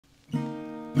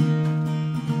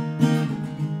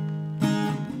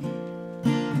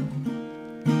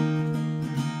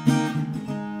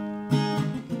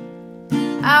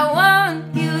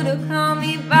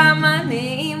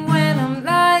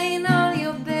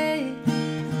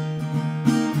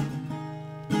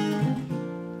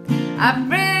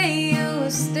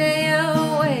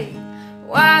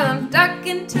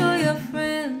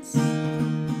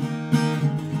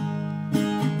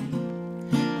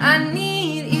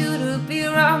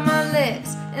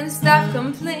stop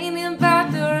complaining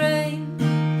about the rain.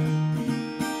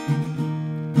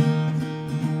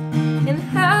 And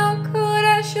how could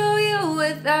I show you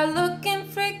without looking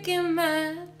freaking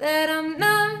mad that I'm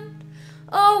not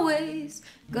always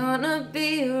gonna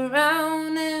be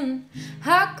around? And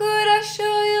how could I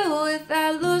show you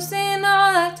without losing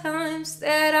all the times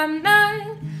that I'm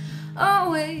not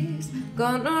always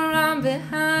gonna run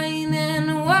behind?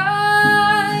 And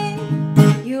why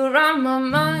you're on my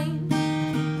mind?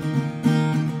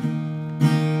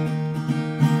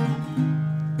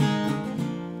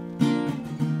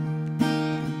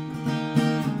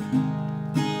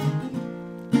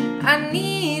 I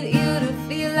need you to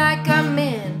feel like I'm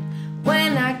in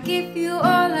when I give you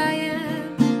all I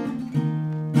am.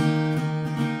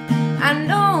 I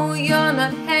know you're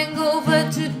not hangover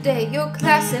today, you're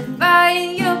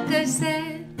classifying your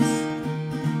cassettes.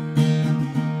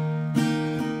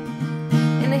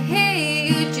 And hey,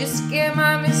 you just scare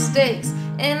my mistakes,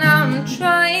 and I'm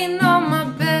trying all my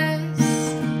best.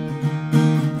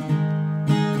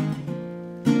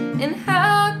 And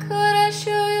how could I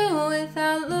show you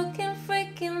without looking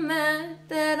freaking mad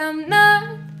that I'm not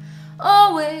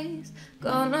always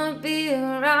gonna be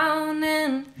around?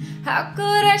 And how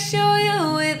could I show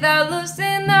you without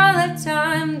losing all the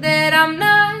time that I'm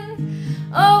not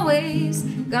always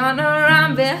gonna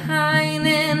run behind?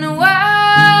 And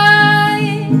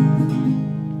why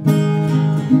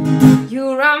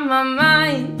you're on my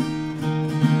mind?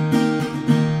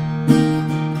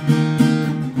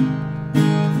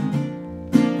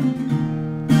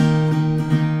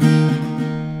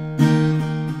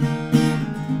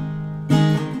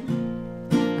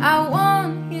 I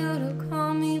want you to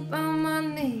call me by my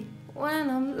name when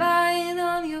I'm lying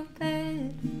on your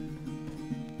bed.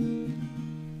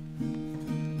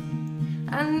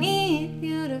 I need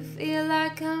you to feel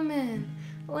like I'm in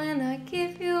when I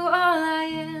give you all I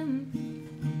am.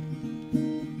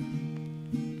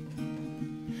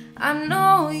 I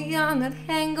know you're not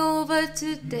hangover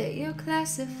today, you're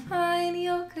classifying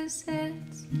your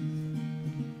cassettes.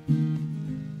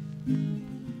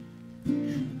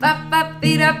 Ba ba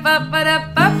be da ba ba da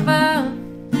ba ba.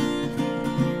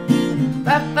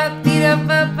 Ba ba be da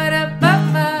ba ba da ba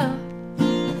ba.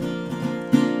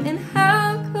 And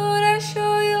how could I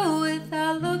show you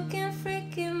without looking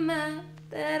freaking mad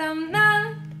that I'm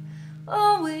not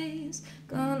always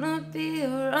gonna be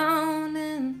around?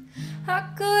 And how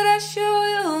could I show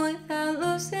you without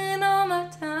losing all my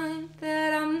time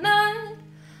that I'm not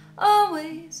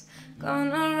always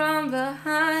gonna run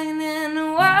behind?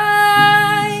 And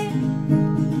why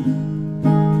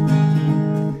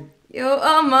you're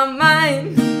on my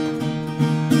mind?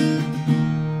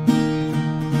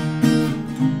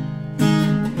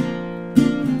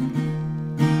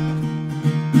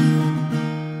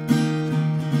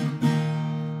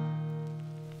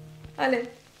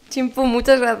 Vale, Chimpu,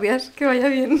 muchas gracias, que vaya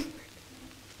bien.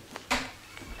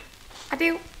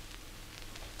 Adiós.